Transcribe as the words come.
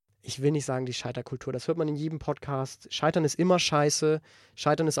ich will nicht sagen die Scheiterkultur, das hört man in jedem Podcast. Scheitern ist immer scheiße,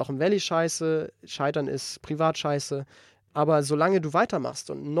 Scheitern ist auch im Valley scheiße, Scheitern ist privat scheiße. Aber solange du weitermachst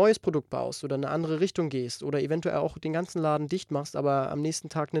und ein neues Produkt baust oder in eine andere Richtung gehst oder eventuell auch den ganzen Laden dicht machst, aber am nächsten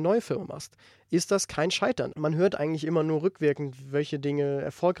Tag eine neue Firma machst, ist das kein Scheitern. Man hört eigentlich immer nur rückwirkend, welche Dinge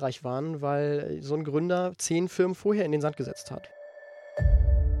erfolgreich waren, weil so ein Gründer 10 Firmen vorher in den Sand gesetzt hat.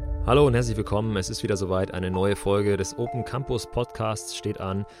 Hallo und herzlich willkommen. Es ist wieder soweit. Eine neue Folge des Open Campus Podcasts steht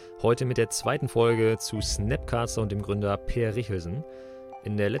an. Heute mit der zweiten Folge zu Snapcardster und dem Gründer Per Richelsen.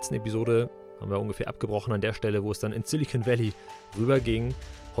 In der letzten Episode haben wir ungefähr abgebrochen an der Stelle, wo es dann in Silicon Valley rüberging.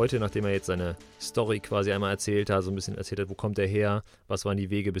 Heute, nachdem er jetzt seine Story quasi einmal erzählt hat, so ein bisschen erzählt hat, wo kommt er her, was waren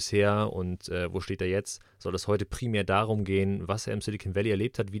die Wege bisher und wo steht er jetzt, soll es heute primär darum gehen, was er im Silicon Valley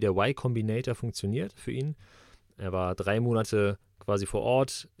erlebt hat, wie der Y Combinator funktioniert für ihn. Er war 3 Monate quasi vor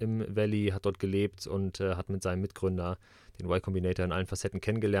Ort im Valley, hat dort gelebt und hat mit seinem Mitgründer den Y Combinator in allen Facetten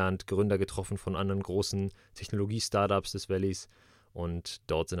kennengelernt, Gründer getroffen von anderen großen Technologie-Startups des Valleys. Und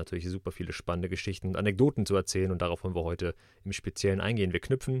dort sind natürlich super viele spannende Geschichten und Anekdoten zu erzählen und darauf wollen wir heute im Speziellen eingehen. Wir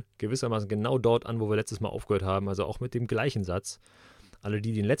knüpfen gewissermaßen genau dort an, wo wir letztes Mal aufgehört haben, also auch mit dem gleichen Satz. Alle,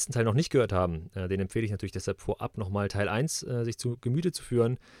 die den letzten Teil noch nicht gehört haben, den empfehle ich natürlich deshalb vorab nochmal Teil 1 sich zu Gemüte zu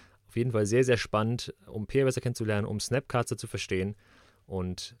führen. Auf jeden Fall sehr, sehr spannend, um Per besser kennenzulernen, um Snapcardster zu verstehen.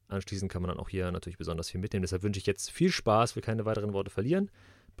 Und anschließend kann man dann auch hier natürlich besonders viel mitnehmen. Deshalb wünsche ich jetzt viel Spaß, will keine weiteren Worte verlieren,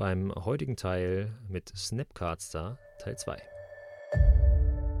 beim heutigen Teil mit Snapcardster Teil 2.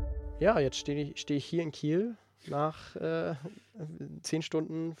 Ja, jetzt stehe ich hier in Kiel nach 10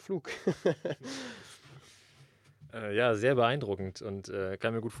 Stunden Flug. Ja, sehr beeindruckend und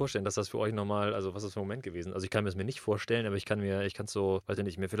kann mir gut vorstellen, dass das für euch nochmal, also was ist für ein Moment gewesen? Also ich kann mir das mir nicht vorstellen, aber ich kann es so, weiß ich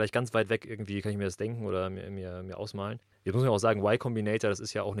nicht, mir vielleicht ganz weit weg irgendwie, kann ich mir das denken oder mir ausmalen. Jetzt muss man auch sagen, Y Combinator, das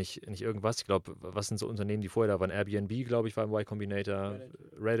ist ja auch nicht irgendwas. Ich glaube, was sind so Unternehmen, die vorher da waren? Airbnb, glaube ich, war im Y Combinator,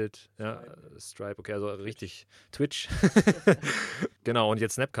 Reddit, ja, Stripe, okay, also richtig Twitch. Genau, und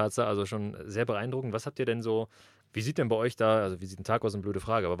jetzt Snapcardster, also schon sehr beeindruckend. Was habt ihr denn so, wie sieht denn bei euch da, also wie sieht ein Tag aus, eine blöde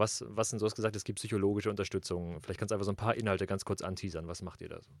Frage, aber was sind so, hast gesagt, es gibt psychologische Unterstützung. Vielleicht kannst du einfach so ein paar Inhalte ganz kurz anteasern. Was macht ihr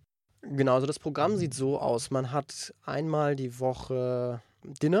da so? Genau, also das Programm sieht so aus. Man hat einmal die Woche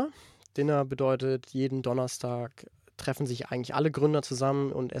Dinner. Dinner bedeutet, jeden Donnerstag treffen sich eigentlich alle Gründer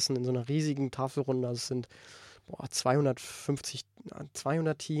zusammen und essen in so einer riesigen Tafelrunde. Also es sind 200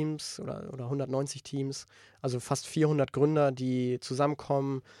 Teams oder 190 Teams, also fast 400 Gründer, die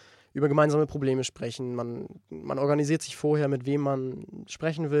zusammenkommen, über gemeinsame Probleme sprechen. Man organisiert sich vorher, mit wem man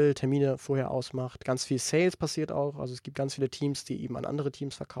sprechen will, Termine vorher ausmacht. Ganz viel Sales passiert auch. Also es gibt ganz viele Teams, die eben an andere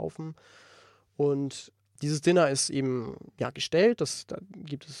Teams verkaufen. Und dieses Dinner ist eben gestellt. Da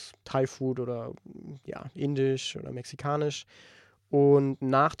gibt es Thai-Food oder indisch oder mexikanisch. Und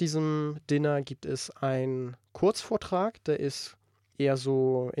nach diesem Dinner gibt es einen Kurzvortrag, der ist eher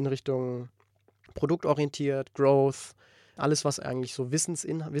so in Richtung produktorientiert, Growth, alles, was eigentlich so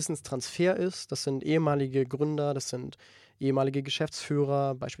Wissenstransfer ist. Das sind ehemalige Gründer, das sind ehemalige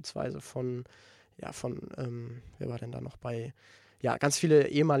Geschäftsführer, beispielsweise von wer war denn da noch bei? Ja, ganz viele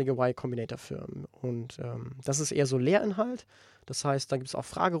ehemalige Y Combinator-Firmen. Und das ist eher so Lehrinhalt. Das heißt, da gibt es auch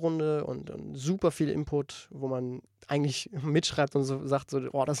Fragerunde und super viel Input, wo man eigentlich mitschreibt und so sagt, so,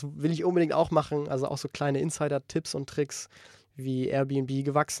 das will ich unbedingt auch machen. Also auch so kleine Insider-Tipps und Tricks, wie Airbnb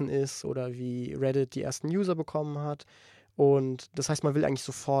gewachsen ist oder wie Reddit die ersten User bekommen hat. Und das heißt, man will eigentlich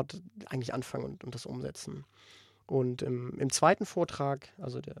sofort anfangen und das umsetzen. Und im zweiten Vortrag,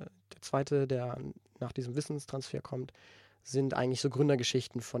 also der zweite, der nach diesem Wissenstransfer kommt, sind eigentlich so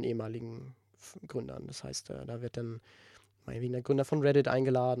Gründergeschichten von ehemaligen Gründern. Das heißt, da wird dann meinetwegen der Gründer von Reddit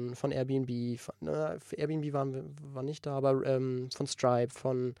eingeladen, von Airbnb. Für Airbnb war nicht da, aber von Stripe,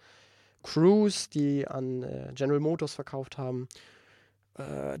 von Cruise, die an General Motors verkauft haben.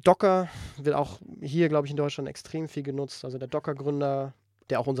 Docker wird auch hier, glaube ich, in Deutschland extrem viel genutzt. Also der Docker-Gründer,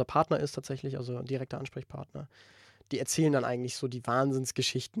 der auch unser Partner ist tatsächlich, also direkter Ansprechpartner, die erzählen dann eigentlich so die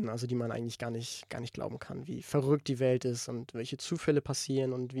Wahnsinnsgeschichten, also die man eigentlich gar nicht glauben kann, wie verrückt die Welt ist und welche Zufälle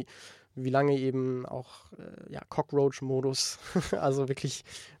passieren und wie lange eben auch Cockroach-Modus, also wirklich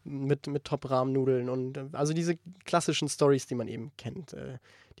mit Top-Rahmen-Nudeln und also diese klassischen Stories, die man eben kennt,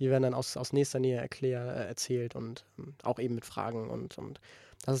 die werden dann aus nächster Nähe erzählt und auch eben mit Fragen und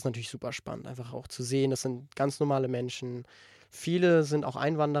das ist natürlich super spannend, einfach auch zu sehen, das sind ganz normale Menschen. Viele sind auch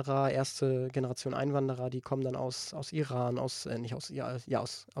Einwanderer, erste Generation Einwanderer, die kommen dann aus Iran, aus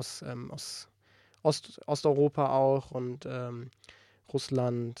Osteuropa auch und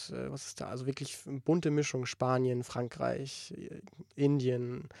Russland, was ist da? Also wirklich bunte Mischung, Spanien, Frankreich,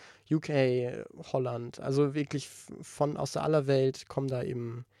 Indien, UK, Holland, also wirklich aus der aller Welt kommen da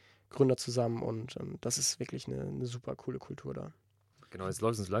eben Gründer zusammen und das ist wirklich eine super coole Kultur da. Genau, jetzt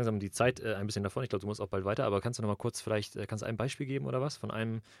läuft uns langsam die Zeit ein bisschen davon. Ich glaube, du musst auch bald weiter, aber kannst du noch mal kurz vielleicht, kannst du ein Beispiel geben oder was? Von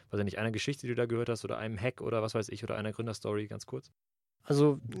einem, weiß ich nicht, einer Geschichte, die du da gehört hast oder einem Hack oder was weiß ich oder einer Gründerstory, ganz kurz?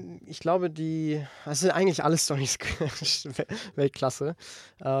 Also ich glaube, das sind eigentlich alle Storys Weltklasse.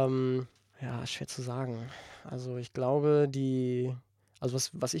 Ja, schwer zu sagen. Also ich glaube, also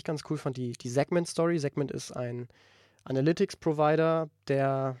was ich ganz cool fand, die Segment-Story. Segment ist ein Analytics-Provider,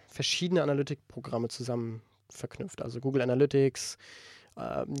 der verschiedene Analytic-Programme zusammen verknüpft. Also Google Analytics,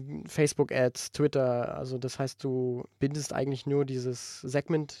 Facebook Ads, Twitter. Also das heißt, du bindest eigentlich nur dieses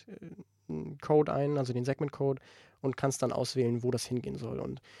Segment-Code ein, also den Segment-Code, und kannst dann auswählen, wo das hingehen soll.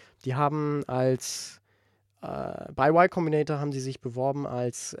 Und die haben bei Y Combinator haben sie sich beworben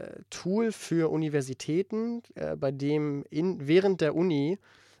als Tool für Universitäten, bei dem während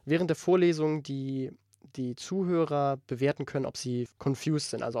der Vorlesung die Zuhörer bewerten können, ob sie confused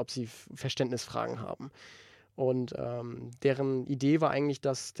sind, also ob sie Verständnisfragen haben. Und deren Idee war eigentlich,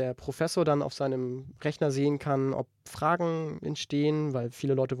 dass der Professor dann auf seinem Rechner sehen kann, ob Fragen entstehen, weil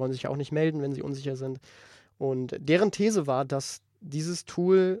viele Leute wollen sich ja auch nicht melden, wenn sie unsicher sind. Und deren These war, dass dieses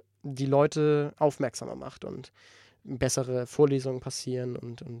Tool die Leute aufmerksamer macht und bessere Vorlesungen passieren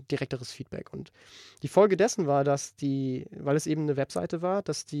und direkteres Feedback. Und die Folge dessen war, weil es eben eine Webseite war,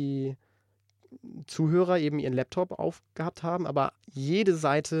 dass die Zuhörer eben ihren Laptop aufgehabt haben, aber jede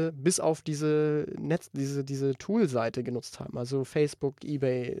Seite bis auf diese Tool-Seite genutzt haben, also Facebook,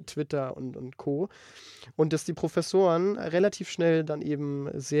 eBay, Twitter und Co. Und dass die Professoren relativ schnell dann eben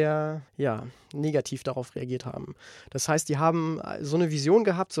sehr, ja, negativ darauf reagiert haben. Das heißt, die haben so eine Vision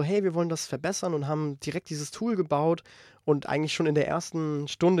gehabt, so hey, wir wollen das verbessern und haben direkt dieses Tool gebaut und eigentlich schon in der ersten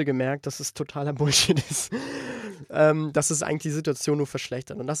Stunde gemerkt, dass es totaler Bullshit ist. Dass es eigentlich die Situation nur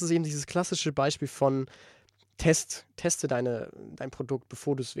verschlechtert. Und das ist eben dieses klassische Beispiel von teste dein Produkt,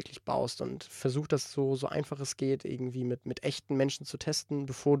 bevor du es wirklich baust, und versuch das so einfach es geht, irgendwie mit echten Menschen zu testen,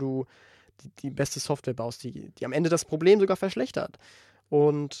 bevor du die beste Software baust, die am Ende das Problem sogar verschlechtert.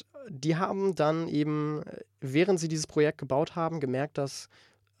 Und die haben dann eben, während sie dieses Projekt gebaut haben, gemerkt, dass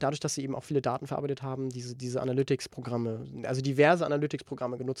dadurch, dass sie eben auch viele Daten verarbeitet haben, diese Analytics-Programme, also diverse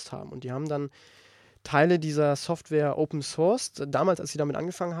Analytics-Programme genutzt haben. Und die haben dann Teile dieser Software open sourced, damals, als sie damit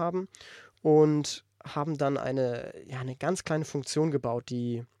angefangen haben, und haben dann eine ganz kleine Funktion gebaut,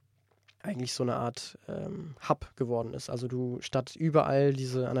 die eigentlich so eine Art Hub geworden ist. Also du, statt überall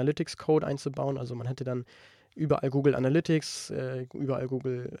diese Analytics-Code einzubauen, also man hätte dann überall Google Analytics, überall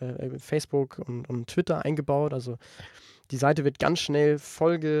Facebook und Twitter eingebaut. Also die Seite wird ganz schnell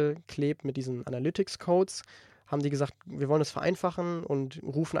vollgeklebt mit diesen Analytics-Codes. Haben die gesagt, wir wollen das vereinfachen und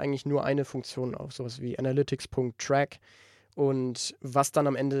rufen eigentlich nur eine Funktion auf, sowas wie analytics.track. Und was dann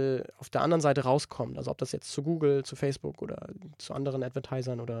am Ende auf der anderen Seite rauskommt, also ob das jetzt zu Google, zu Facebook oder zu anderen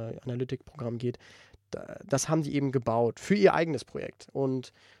Advertisern oder Analytic-Programmen geht, das haben die eben gebaut für ihr eigenes Projekt.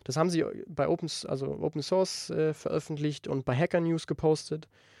 Und das haben sie bei Open Source veröffentlicht und bei Hacker News gepostet.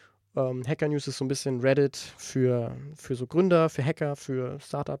 Hacker News ist so ein bisschen Reddit für so Gründer, für Hacker, für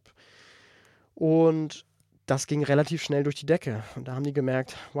Startup. Und das ging relativ schnell durch die Decke. Und da haben die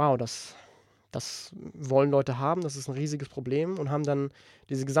gemerkt, wow, das wollen Leute haben, das ist ein riesiges Problem, und haben dann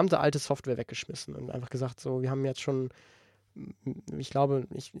diese gesamte alte Software weggeschmissen und einfach gesagt, so, wir haben jetzt schon, ich glaube,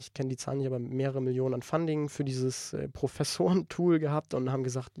 ich kenne die Zahlen nicht, aber mehrere Millionen an Funding für dieses Professoren-Tool gehabt und haben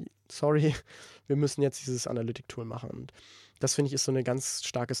gesagt, sorry, wir müssen jetzt dieses Analytic-Tool machen. Und das, finde ich, ist so eine ganz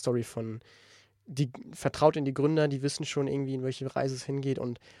starke Story die vertraut in die Gründer, die wissen schon irgendwie, in welche Reise es hingeht,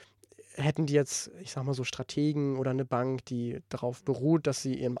 und hätten die jetzt, ich sag mal so, Strategen oder eine Bank, die darauf beruht, dass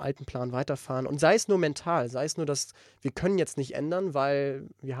sie ihren alten Plan weiterfahren, und sei es nur mental, sei es nur, dass wir können jetzt nicht ändern, weil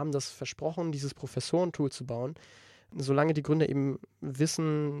wir haben das versprochen, dieses Professorentool zu bauen. Solange die Gründer eben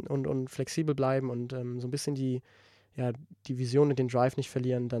wissen und flexibel bleiben und so ein bisschen die Vision und den Drive nicht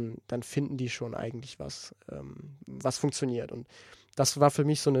verlieren, dann finden die schon eigentlich was funktioniert. Und das war für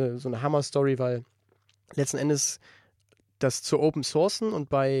mich so eine Hammer-Story, weil letzten Endes das zu open sourcen und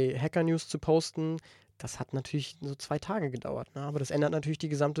bei Hacker News zu posten, das hat natürlich so 2 Tage gedauert. Ne? Aber das ändert natürlich die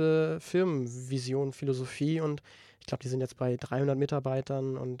gesamte Firmenvision, Philosophie, und ich glaube, die sind jetzt bei 300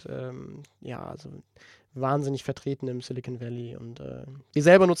 Mitarbeitern und also wahnsinnig vertreten im Silicon Valley, und die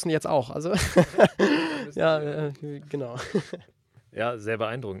selber nutzen die jetzt auch. Also genau. Ja, sehr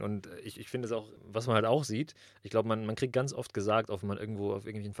beeindruckend. Und ich finde es auch, was man halt auch sieht, ich glaube, man kriegt ganz oft gesagt, auch wenn man irgendwo auf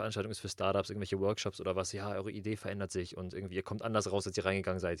irgendwelchen Veranstaltungen ist für Startups, irgendwelche Workshops oder was, ja, eure Idee verändert sich und irgendwie ihr kommt anders raus, als ihr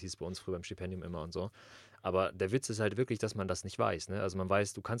reingegangen seid, hieß es bei uns früher beim Stipendium immer und so. Aber der Witz ist halt wirklich, dass man das nicht weiß. Ne? Also man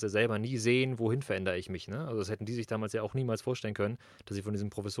weiß, du kannst ja selber nie sehen, wohin verändere ich mich. Ne? Also das hätten die sich damals ja auch niemals vorstellen können, dass sie von diesem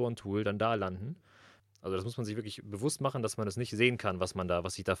Professorentool dann da landen. Also das muss man sich wirklich bewusst machen, dass man das nicht sehen kann, was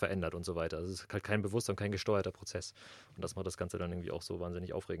sich da verändert und so weiter. Also es ist halt kein bewusster und kein gesteuerter Prozess. Und das macht das Ganze dann irgendwie auch so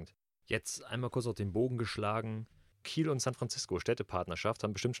wahnsinnig aufregend. Jetzt einmal kurz auf den Bogen geschlagen. Kiel und San Francisco, Städtepartnerschaft,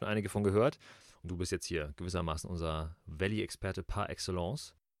 haben bestimmt schon einige von gehört. Und du bist jetzt hier gewissermaßen unser Valley-Experte par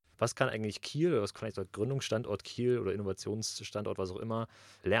excellence. Was kann eigentlich Kiel oder was kann eigentlich der Gründungsstandort Kiel oder Innovationsstandort, was auch immer,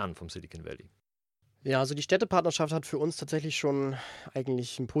 lernen vom Silicon Valley? Ja, also die Städtepartnerschaft hat für uns tatsächlich schon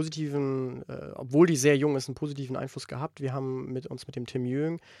eigentlich einen positiven, obwohl die sehr jung ist, einen positiven Einfluss gehabt. Wir haben uns mit dem Tim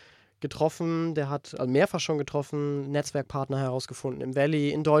Jöng getroffen, der hat also mehrfach schon getroffen, Netzwerkpartner herausgefunden im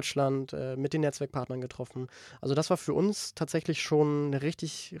Valley, in Deutschland, mit den Netzwerkpartnern getroffen. Also das war für uns tatsächlich schon eine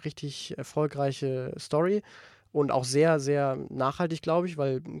richtig, richtig erfolgreiche Story und auch sehr, sehr nachhaltig, glaube ich,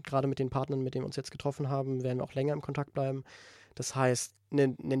 weil gerade mit den Partnern, mit denen wir uns jetzt getroffen haben, werden wir auch länger im Kontakt bleiben. Das heißt,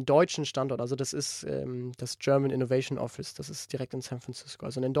 einen deutschen Standort, also das ist das German Innovation Office, das ist direkt in San Francisco.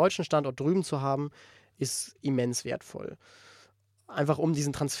 Also einen deutschen Standort drüben zu haben, ist immens wertvoll. Einfach um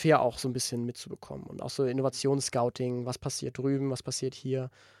diesen Transfer auch so ein bisschen mitzubekommen und auch so Innovationsscouting, was passiert drüben, was passiert hier.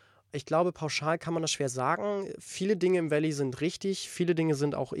 Ich glaube, pauschal kann man das schwer sagen. Viele Dinge im Valley sind richtig, viele Dinge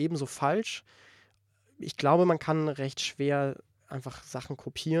sind auch ebenso falsch. Ich glaube, man kann recht schwer einfach Sachen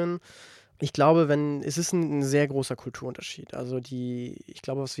kopieren. Ich glaube, es ist ein sehr großer Kulturunterschied. Also ich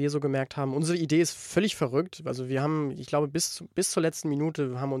glaube, was wir so gemerkt haben, unsere Idee ist völlig verrückt. Also wir haben, ich glaube, bis zur letzten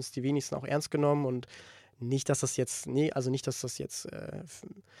Minute haben uns die wenigsten auch ernst genommen und nicht, dass das jetzt, also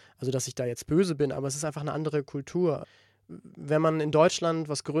dass ich da jetzt böse bin, aber es ist einfach eine andere Kultur. Wenn man in Deutschland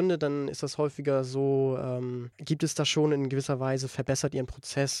was gründet, dann ist das häufiger so, gibt es da schon in gewisser Weise, verbessert ihr einen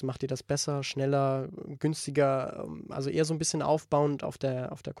Prozess, macht ihr das besser, schneller, günstiger, also eher so ein bisschen aufbauend auf der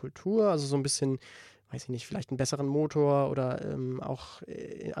Kultur, also so ein bisschen, weiß ich nicht, vielleicht einen besseren Motor oder auch,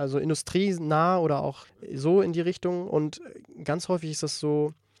 also industrienah oder auch so in die Richtung. Und ganz häufig ist das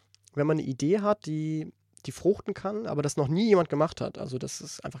so, wenn man eine Idee hat, die fruchten kann, aber das noch nie jemand gemacht hat, also dass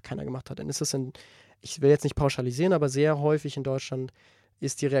es einfach keiner gemacht hat, dann ist das ich will jetzt nicht pauschalisieren, aber sehr häufig in Deutschland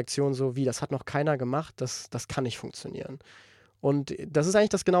ist die Reaktion so, wie, das hat noch keiner gemacht, das kann nicht funktionieren. Und das ist eigentlich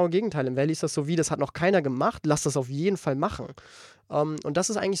das genaue Gegenteil. Im Valley ist das so, wie, das hat noch keiner gemacht, lass das auf jeden Fall machen. Und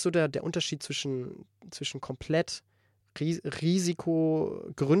das ist eigentlich so der Unterschied zwischen komplett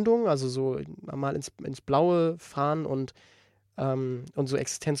Risikogründung, also so mal ins Blaue fahren und so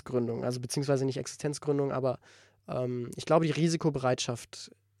Existenzgründung, also beziehungsweise nicht Existenzgründung, aber ich glaube, die Risikobereitschaft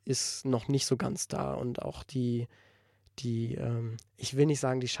ist noch nicht so ganz da und auch ich will nicht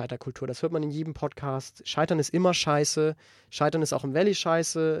sagen die Scheiterkultur, das hört man in jedem Podcast. Scheitern ist immer scheiße, Scheitern ist auch im Valley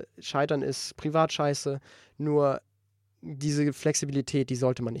scheiße, Scheitern ist privat scheiße, nur diese Flexibilität, die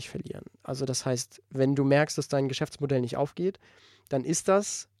sollte man nicht verlieren. Also das heißt, wenn du merkst, dass dein Geschäftsmodell nicht aufgeht, dann ist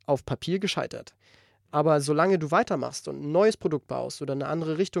das auf Papier gescheitert. Aber solange du weitermachst und ein neues Produkt baust oder in eine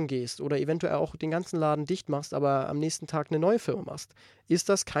andere Richtung gehst oder eventuell auch den ganzen Laden dicht machst, aber am nächsten Tag eine neue Firma machst, ist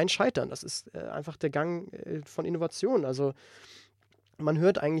das kein Scheitern. Das ist einfach der Gang von Innovation. Also man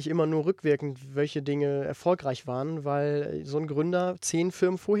hört eigentlich immer nur rückwirkend, welche Dinge erfolgreich waren, weil so ein Gründer 10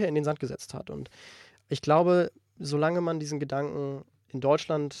 Firmen vorher in den Sand gesetzt hat. Und ich glaube, solange man diesen Gedanken in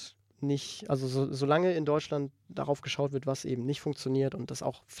Deutschland nicht, also solange in Deutschland darauf geschaut wird, was eben nicht funktioniert und das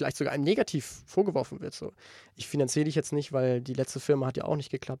auch vielleicht sogar einem negativ vorgeworfen wird, so, ich finanziere dich jetzt nicht, weil die letzte Firma hat ja auch nicht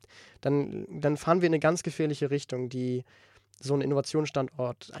geklappt, dann fahren wir in eine ganz gefährliche Richtung, die so einen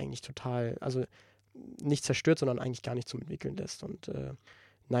Innovationsstandort eigentlich total, also nicht zerstört, sondern eigentlich gar nicht zum Entwickeln lässt. Und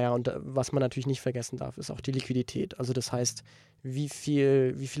was man natürlich nicht vergessen darf, ist auch die Liquidität. Also das heißt, wie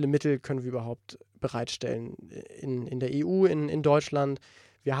viele Mittel können wir überhaupt bereitstellen in der EU, in Deutschland.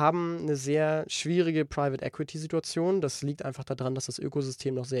 Wir haben eine sehr schwierige Private-Equity-Situation. Das liegt einfach daran, dass das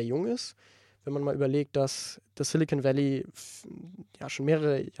Ökosystem noch sehr jung ist. Wenn man mal überlegt, dass das Silicon Valley ja schon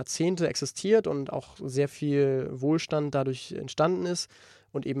mehrere Jahrzehnte existiert und auch sehr viel Wohlstand dadurch entstanden ist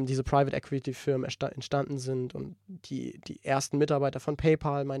und eben diese Private-Equity-Firmen entstanden sind und die ersten Mitarbeiter von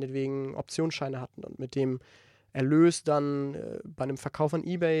PayPal meinetwegen Optionsscheine hatten und mit dem Erlös dann bei einem Verkauf an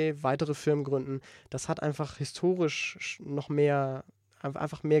eBay weitere Firmen gründen. Das hat einfach historisch noch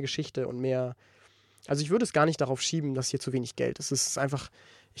einfach mehr Geschichte und mehr, also ich würde es gar nicht darauf schieben, dass hier zu wenig Geld ist. Es ist einfach,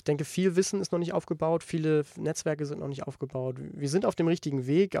 ich denke, viel Wissen ist noch nicht aufgebaut, viele Netzwerke sind noch nicht aufgebaut. Wir sind auf dem richtigen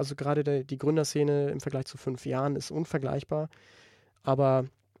Weg, also gerade die Gründerszene im Vergleich zu 5 Jahren ist unvergleichbar, aber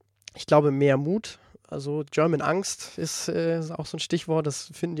ich glaube mehr Mut, also German Angst ist auch so ein Stichwort,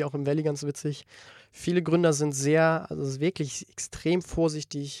 das finden die auch im Valley ganz witzig. Viele Gründer sind also wirklich extrem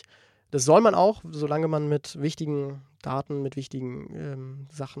vorsichtig. Das soll man auch, solange man mit wichtigen Daten, mit wichtigen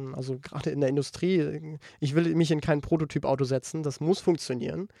Sachen, also gerade in der Industrie, ich will mich in kein Prototyp-Auto setzen, das muss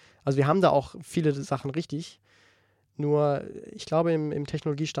funktionieren. Also wir haben da auch viele Sachen richtig, nur ich glaube, im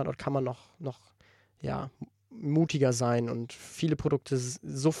Technologiestandort kann man noch mutiger sein und viele Produkte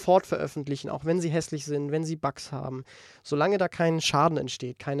sofort veröffentlichen, auch wenn sie hässlich sind, wenn sie Bugs haben. Solange da kein Schaden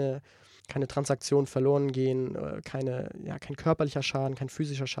entsteht, keine Transaktionen verloren gehen, kein körperlicher Schaden, kein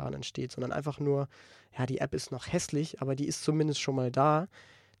physischer Schaden entsteht, sondern einfach nur, die App ist noch hässlich, aber die ist zumindest schon mal da,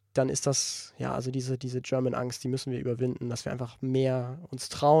 dann ist das, also diese German-Angst, die müssen wir überwinden, dass wir einfach mehr uns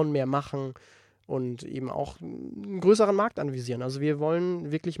trauen, mehr machen und eben auch einen größeren Markt anvisieren. Also wir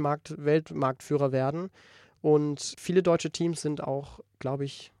wollen wirklich Weltmarktführer werden und viele deutsche Teams sind auch, glaube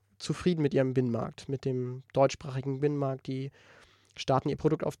ich, zufrieden mit ihrem Binnenmarkt, mit dem deutschsprachigen Binnenmarkt, die starten ihr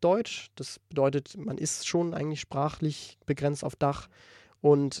Produkt auf Deutsch. Das bedeutet, man ist schon eigentlich sprachlich begrenzt auf Dach.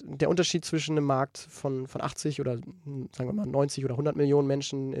 Und der Unterschied zwischen einem Markt von 80 oder sagen wir mal 90 oder 100 Millionen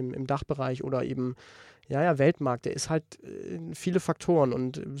Menschen im Dachbereich oder eben Weltmarkt, der ist halt viele Faktoren.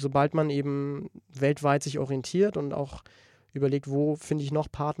 Und sobald man eben weltweit sich orientiert und auch überlegt, wo finde ich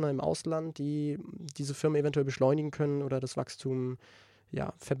noch Partner im Ausland, die diese Firmen eventuell beschleunigen können oder das Wachstum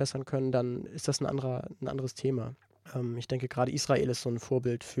verbessern können, dann ist das ein anderes Thema. Ich denke, gerade Israel ist so ein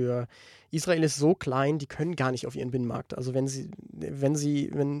Vorbild für. Israel ist so klein, die können gar nicht auf ihren Binnenmarkt. Also wenn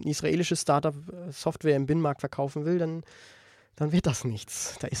ein israelisches Startup Software im Binnenmarkt verkaufen will, dann wird das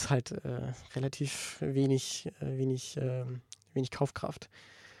nichts. Da ist halt relativ wenig Kaufkraft.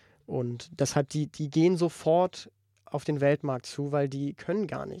 Und deshalb, die gehen sofort auf den Weltmarkt zu, weil die können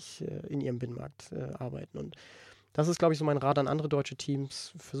gar nicht in ihrem Binnenmarkt arbeiten. Und das ist, glaube ich, so mein Rat an andere deutsche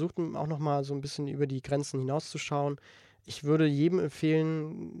Teams. Versucht auch nochmal so ein bisschen über die Grenzen hinauszuschauen. Ich würde jedem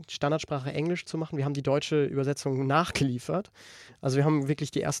empfehlen, Standardsprache Englisch zu machen. Wir haben die deutsche Übersetzung nachgeliefert. Also wir haben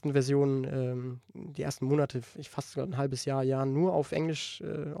wirklich die ersten Versionen, die ersten Monate, fast ein halbes Jahr nur auf Englisch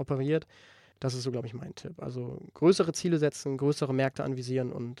operiert. Das ist so, glaube ich, mein Tipp. Also größere Ziele setzen, größere Märkte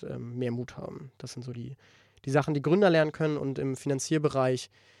anvisieren und mehr Mut haben. Das sind so die Sachen, die Gründer lernen können. Und im Finanzierbereich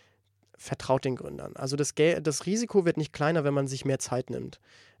vertraut den Gründern. Also das Risiko wird nicht kleiner, wenn man sich mehr Zeit nimmt.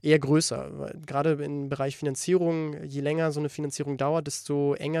 Eher größer. Weil gerade im Bereich Finanzierung, je länger so eine Finanzierung dauert,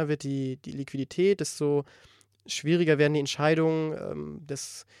 desto enger wird die Liquidität, desto schwieriger werden die Entscheidungen.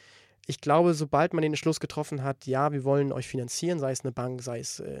 Ich glaube, sobald man den Entschluss getroffen hat, wir wollen euch finanzieren, sei es eine Bank, sei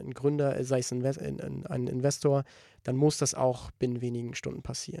es ein Gründer, sei es ein Investor, dann muss das auch binnen wenigen Stunden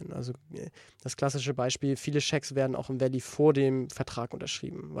passieren. Also das klassische Beispiel, viele Schecks werden auch im Valley vor dem Vertrag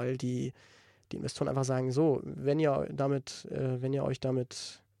unterschrieben, weil die Investoren einfach sagen, so, wenn ihr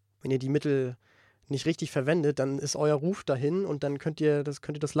die Mittel nicht richtig verwendet, dann ist euer Ruf dahin und dann könnt ihr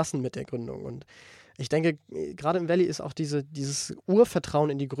das lassen mit der Gründung. Und ich denke, gerade im Valley ist auch dieses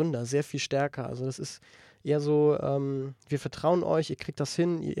Urvertrauen in die Gründer sehr viel stärker. Also das ist eher so, wir vertrauen euch, ihr kriegt das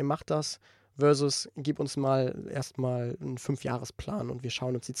hin, ihr macht das, versus gib uns erstmal einen 5-Jahres-Plan und wir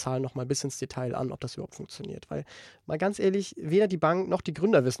schauen uns die Zahlen noch mal bis ins Detail an, ob das überhaupt funktioniert. Weil, mal ganz ehrlich, weder die Bank noch die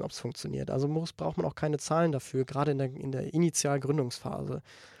Gründer wissen, ob es funktioniert. Also braucht man auch keine Zahlen dafür, gerade in der Initialgründungsphase.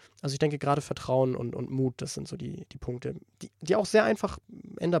 Also ich denke, gerade Vertrauen und Mut, das sind so die Punkte, die auch sehr einfach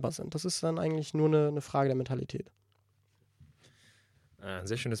änderbar sind. Das ist dann eigentlich nur eine Frage der Mentalität. Ein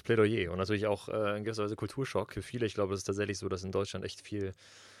sehr schönes Plädoyer und natürlich auch in gewisser Weise Kulturschock für viele. Ich glaube, es ist tatsächlich so, dass in Deutschland echt viel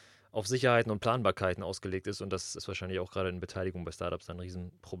auf Sicherheiten und Planbarkeiten ausgelegt ist und das ist wahrscheinlich auch gerade in Beteiligung bei Startups ein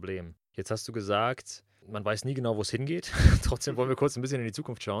Riesenproblem. Jetzt hast du gesagt, man weiß nie genau, wo es hingeht. Trotzdem wollen wir kurz ein bisschen in die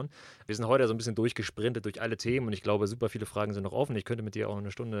Zukunft schauen. Wir sind heute so ein bisschen durchgesprintet durch alle Themen und ich glaube, super viele Fragen sind noch offen. Ich könnte mit dir auch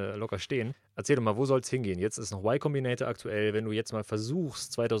eine Stunde locker stehen. Erzähl doch mal, wo soll es hingehen? Jetzt ist noch Y Combinator aktuell. Wenn du jetzt mal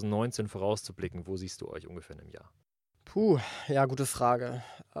versuchst, 2019 vorauszublicken, wo siehst du euch ungefähr in einem Jahr? Gute Frage.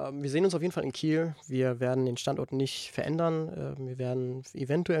 Wir sehen uns auf jeden Fall in Kiel. Wir werden den Standort nicht verändern. Wir werden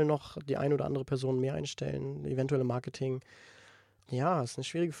eventuell noch die eine oder andere Person mehr einstellen, eventuell im Marketing. Ja, ist eine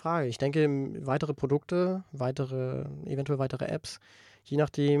schwierige Frage. Ich denke, weitere Produkte, eventuell weitere Apps, je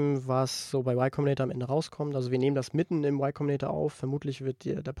nachdem, was so bei Y Combinator am Ende rauskommt. Also wir nehmen das mitten im Y Combinator auf. Vermutlich wird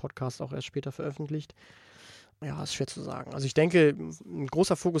der Podcast auch erst später veröffentlicht. Ja, ist schwer zu sagen. Also ich denke, ein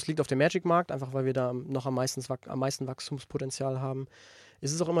großer Fokus liegt auf dem Magic-Markt, einfach weil wir da noch am meisten Wachstumspotenzial haben.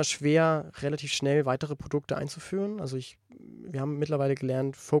 Es ist auch immer schwer, relativ schnell weitere Produkte einzuführen. Also wir haben mittlerweile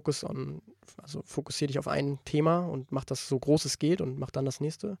gelernt, fokussiere dich auf ein Thema und mach das so groß es geht und mach dann das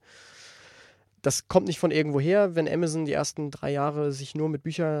nächste. Das kommt nicht von irgendwoher. Wenn Amazon die ersten 3 Jahre sich nur mit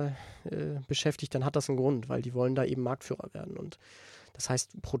Büchern beschäftigt, dann hat das einen Grund, weil die wollen da eben Marktführer werden. Und das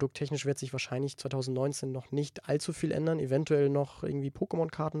heißt, produkttechnisch wird sich wahrscheinlich 2019 noch nicht allzu viel ändern. Eventuell noch irgendwie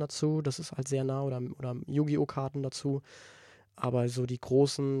Pokémon-Karten dazu, das ist halt sehr nah, oder Yu-Gi-Oh!-Karten dazu. Aber so die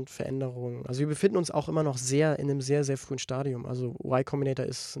großen Veränderungen, also wir befinden uns auch immer noch in einem sehr, sehr frühen Stadium. Also Y Combinator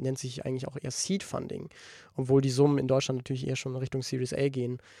nennt sich eigentlich auch eher Seed Funding, obwohl die Summen in Deutschland natürlich eher schon Richtung Series A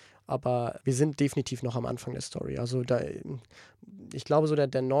gehen. Aber wir sind definitiv noch am Anfang der Story. Also ich glaube, so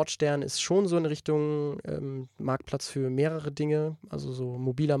der Nordstern ist schon so in Richtung Marktplatz für mehrere Dinge, also so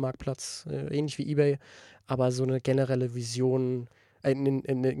mobiler Marktplatz, ähnlich wie eBay, aber so eine generelle Vision, eine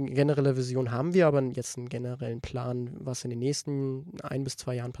generelle Vision haben wir, aber jetzt einen generellen Plan, was in den nächsten 1 bis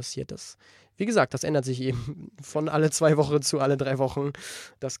 2 Jahren passiert. Wie gesagt, das ändert sich eben von alle 2 Wochen zu alle 3 Wochen.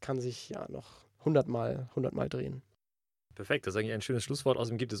 Das kann sich ja noch 100 Mal drehen. Perfekt, das ist eigentlich ein schönes Schlusswort.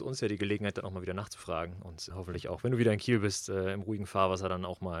 Außerdem gibt es uns ja die Gelegenheit, dann auch mal wieder nachzufragen und hoffentlich auch, wenn du wieder in Kiel bist, im ruhigen Fahrwasser dann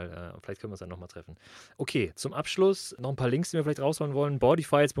auch mal, vielleicht können wir uns dann nochmal treffen. Okay, zum Abschluss noch ein paar Links, die wir vielleicht raushauen wollen.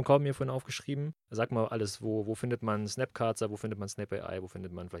 Bodyfiles.com mir vorhin aufgeschrieben. Sag mal alles, wo findet man Snapcardster, wo findet man Snap AI, wo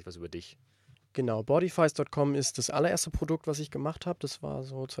findet man vielleicht was über dich? Genau, bodyfiles.com ist das allererste Produkt, was ich gemacht habe. Das war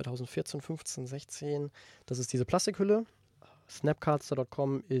so 2014, 15, 16. Das ist diese Plastikhülle.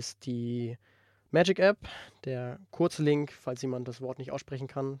 Snapcardster.com ist die Magic-App, der kurze Link, falls jemand das Wort nicht aussprechen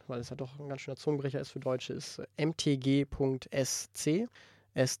kann, weil es ja doch ein ganz schöner Zungenbrecher ist für Deutsche, ist mtg.sc.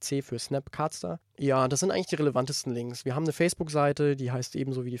 SC für Snapcardster. Ja, das sind eigentlich die relevantesten Links. Wir haben eine Facebook-Seite, die heißt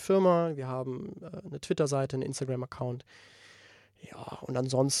ebenso wie die Firma. Wir haben eine Twitter-Seite, einen Instagram-Account. Ja, und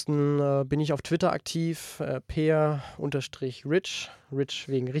ansonsten bin ich auf Twitter aktiv, peer-rich, Rich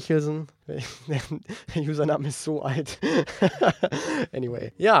wegen Richelsen. Der Username ist so alt.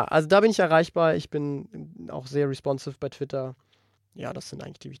 Anyway. Ja, also da bin ich erreichbar. Ich bin auch sehr responsive bei Twitter. Ja, das sind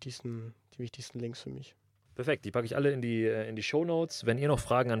eigentlich die wichtigsten Links für mich. Perfekt, die packe ich alle in die Shownotes. Wenn ihr noch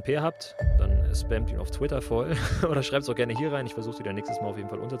Fragen an Peer habt, dann spammt ihn auf Twitter voll oder schreibt es auch gerne hier rein. Ich versuche sie dann nächstes Mal auf jeden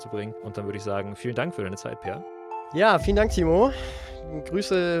Fall unterzubringen. Und dann würde ich sagen, vielen Dank für deine Zeit, Peer. Ja, vielen Dank, Timo.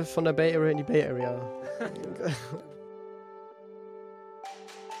 Grüße von der Bay Area in die Bay Area.